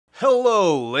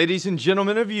Hello, ladies and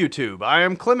gentlemen of YouTube. I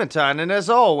am Clementine, and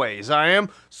as always, I am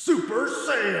Super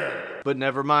Saiyan. But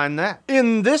never mind that.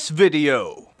 In this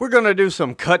video, we're gonna do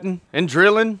some cutting and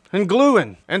drilling and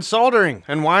gluing and soldering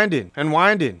and winding and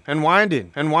winding and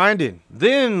winding and winding.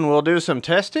 Then we'll do some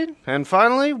testing, and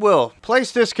finally we'll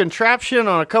place this contraption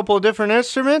on a couple of different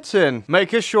instruments and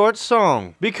make a short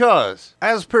song. Because,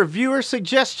 as per viewer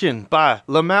suggestion by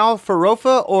Lamal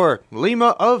Farofa or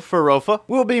Lima of Farofa,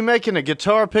 we'll be making a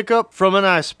guitar pickup from an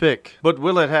ice pick. But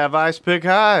will it have ice pick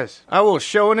highs? I will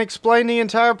show and explain the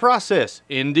entire process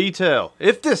in detail.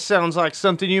 If this sounds like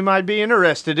something you might be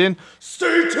interested in,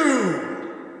 stay tuned!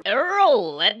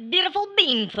 Roll that beautiful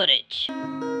bean footage.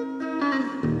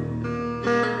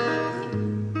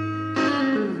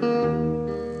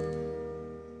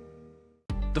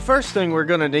 The first thing we're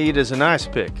gonna need is an ice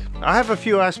pick. I have a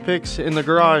few ice picks in the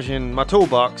garage in my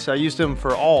toolbox. I use them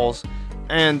for awls,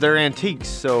 and they're antiques,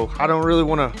 so I don't really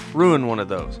want to ruin one of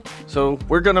those. So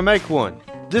we're gonna make one.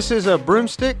 This is a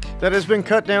broomstick that has been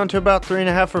cut down to about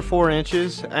 3.5 or 4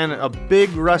 inches and a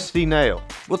big rusty nail.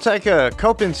 We'll take a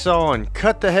coping saw and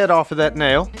cut the head off of that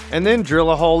nail and then drill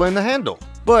a hole in the handle.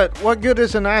 But what good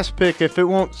is an ice pick if it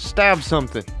won't stab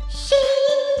something?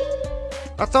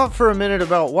 I thought for a minute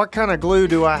about what kind of glue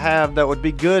do I have that would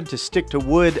be good to stick to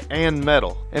wood and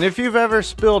metal. And if you've ever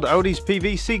spilled Odie's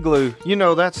PVC glue, you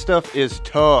know that stuff is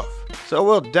tough. So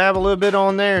we'll dab a little bit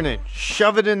on there and then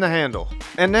shove it in the handle.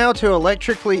 And now to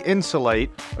electrically insulate,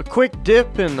 a quick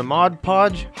dip in the Mod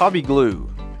Podge Hobby Glue.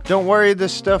 Don't worry,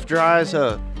 this stuff dries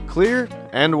clear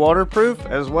and waterproof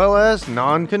as well as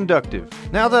non-conductive.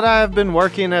 Now that I have been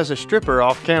working as a stripper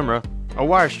off camera, a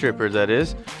wire stripper that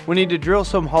is, we need to drill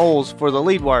some holes for the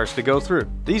lead wires to go through.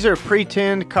 These are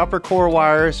pre-tinned copper core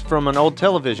wires from an old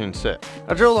television set.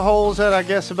 I drill the holes at I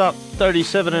guess about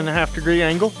 37.5 degree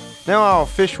angle. Now I'll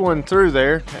fish one through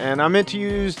there, and I meant to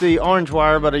use the orange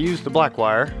wire, but I used the black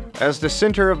wire, as the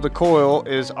center of the coil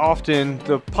is often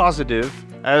the positive,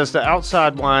 as the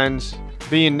outside winds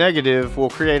being negative will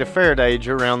create a Faraday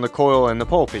around the coil and the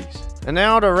pole piece. And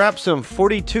now to wrap some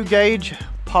 42 gauge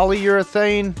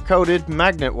polyurethane coated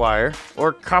magnet wire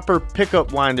or copper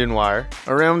pickup winding wire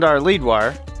around our lead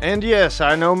wire. And yes,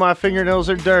 I know my fingernails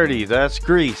are dirty, that's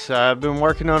grease. I've been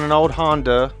working on an old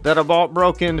Honda that I bought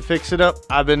broken to fix it up.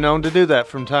 I've been known to do that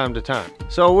from time to time.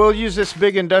 So we'll use this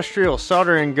big industrial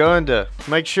soldering gun to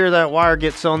make sure that wire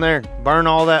gets on there, burn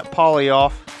all that poly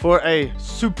off for a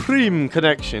supreme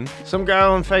connection. Some guy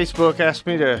on Facebook asked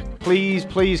me to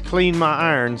please clean my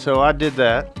iron, so I did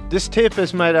that. This tip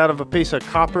is made out of a piece of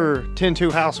copper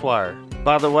 10-2 house wire.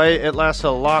 By the way, it lasts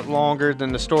a lot longer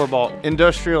than the store-bought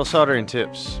industrial soldering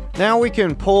tips. Now we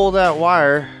can pull that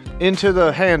wire into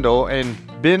the handle and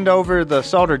bend over the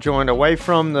solder joint away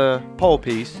from the pole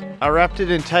piece. I wrapped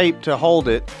it in tape to hold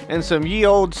it, and some ye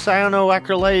old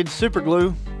cyanoacrylate super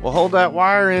glue will hold that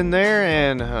wire in there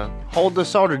and hold the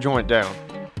solder joint down.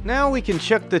 Now we can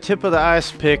chuck the tip of the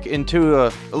ice pick into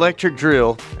an electric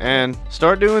drill and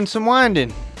start doing some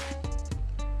winding.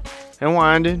 And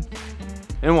winding,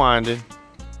 and winding,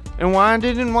 and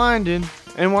winding, and winding,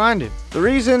 and winding. The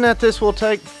reason that this will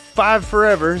take 5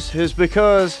 forevers is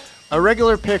because a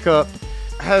regular pickup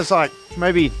has like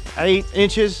maybe 8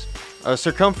 inches of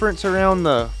circumference around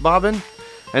the bobbin,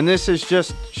 and this is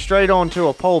just straight onto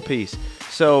a pole piece.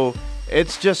 So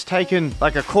it's just taking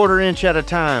like a 1/4 inch at a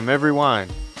time every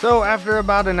wind. So after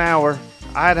about an hour,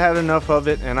 I'd had enough of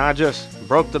it and I just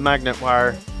broke the magnet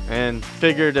wire and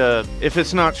figured if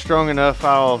it's not strong enough,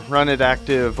 I'll run it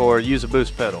active or use a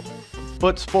boost pedal.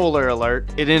 But spoiler alert,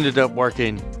 it ended up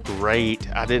working great.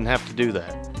 I didn't have to do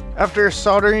that. After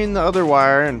soldering the other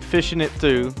wire and fishing it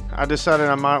through, I decided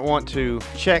I might want to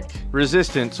check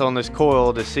resistance on this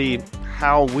coil to see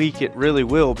how weak it really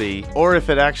will be, or if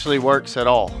it actually works at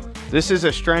all. This is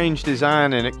a strange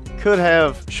design and it could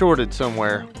have shorted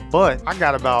somewhere, but I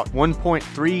got about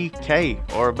 1.3K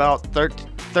or about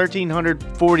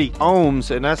 1340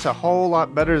 ohms, and that's a whole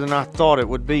lot better than I thought it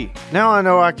would be. Now I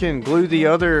know I can glue the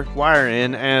other wire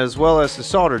in as well as the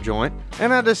solder joint,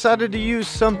 and I decided to use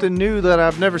something new that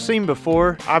I've never seen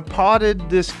before. I potted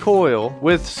this coil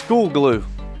with school glue,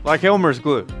 like Elmer's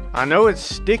glue. I know it's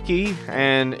sticky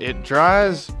and it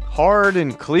dries hard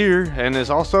and clear and is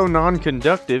also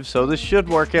non-conductive, so this should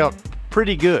work out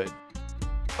pretty good.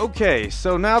 Okay,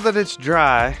 so now that it's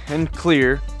dry and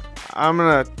clear, I'm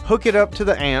gonna hook it up to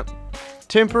the amp,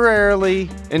 temporarily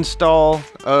install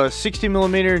a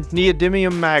 60mm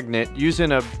neodymium magnet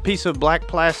using a piece of black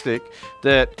plastic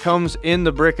that comes in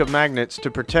the brick of magnets to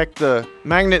protect the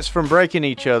magnets from breaking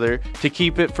each other to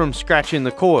keep it from scratching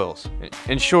the coils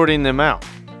and shorting them out.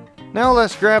 Now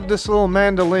let's grab this little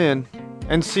mandolin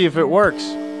and see if it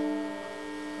works.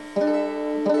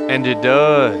 And it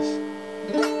does.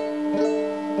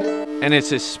 And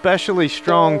it's especially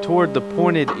strong toward the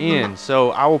pointed end,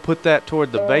 so I will put that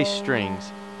toward the bass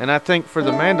strings. And I think for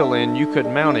the mandolin, you could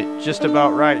mount it just about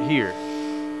right here.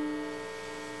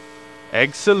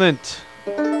 Excellent.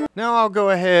 Now I'll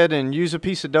go ahead and use a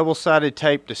piece of double-sided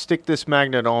tape to stick this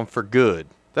magnet on for good.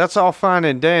 That's all fine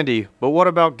and dandy, but what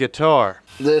about guitar?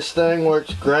 This thing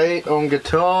works great on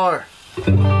guitar.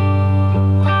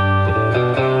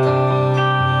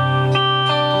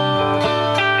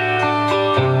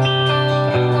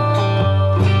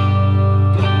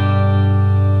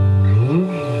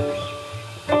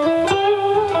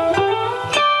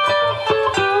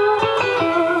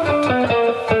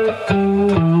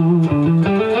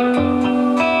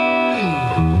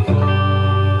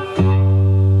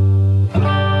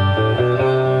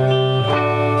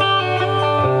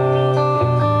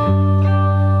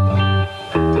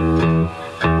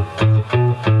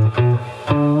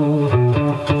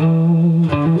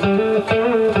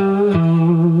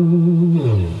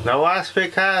 No ice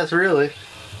pick highs, really.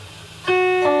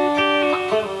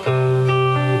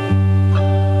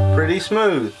 Pretty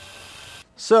smooth.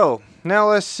 So, now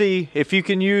let's see if you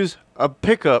can use a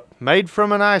pickup made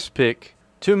from an ice pick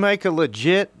to make a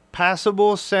legit,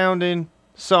 passable sounding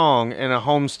song in a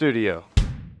home studio.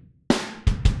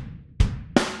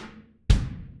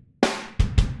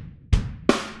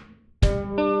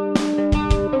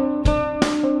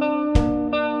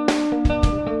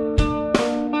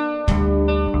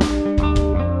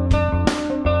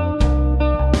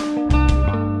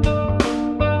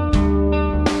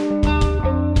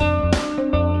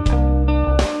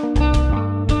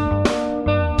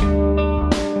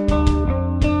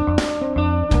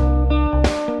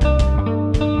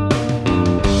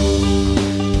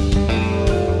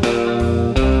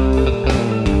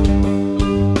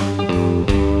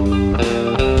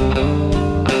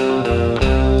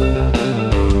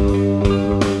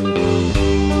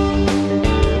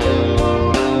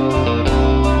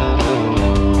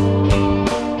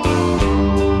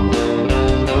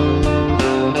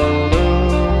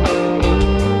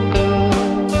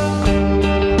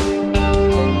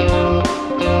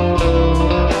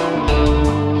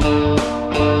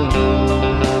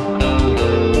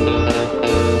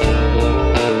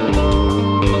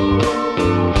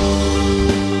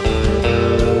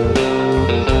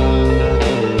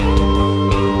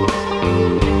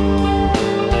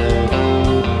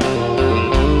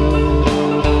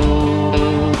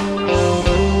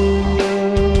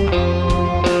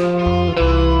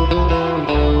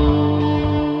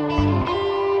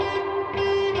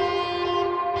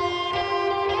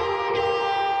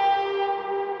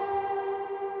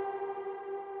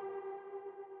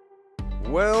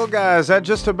 Well guys, that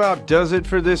just about does it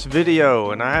for this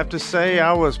video, and I have to say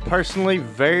I was personally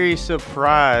very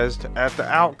surprised at the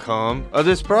outcome of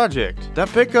this project. That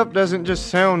pickup doesn't just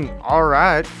sound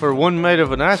alright for one made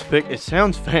of an ice pick, it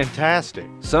sounds fantastic.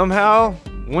 Somehow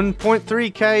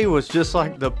 1.3K was just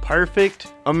like the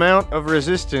perfect amount of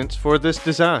resistance for this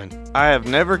design. I have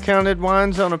never counted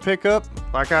winds on a pickup.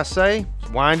 Like I say,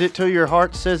 wind it till your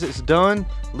heart says it's done.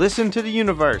 Listen to the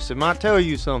universe, it might tell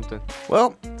you something.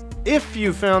 Well, if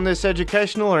you found this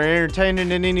educational or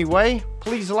entertaining in any way,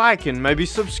 please like and maybe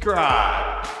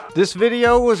subscribe. This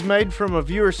video was made from a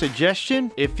viewer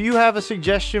suggestion. If you have a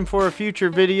suggestion for a future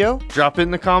video, drop it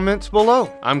in the comments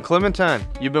below. I'm Clementine.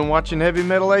 You've been watching Heavy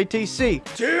Metal ATC.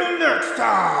 Till next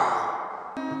time!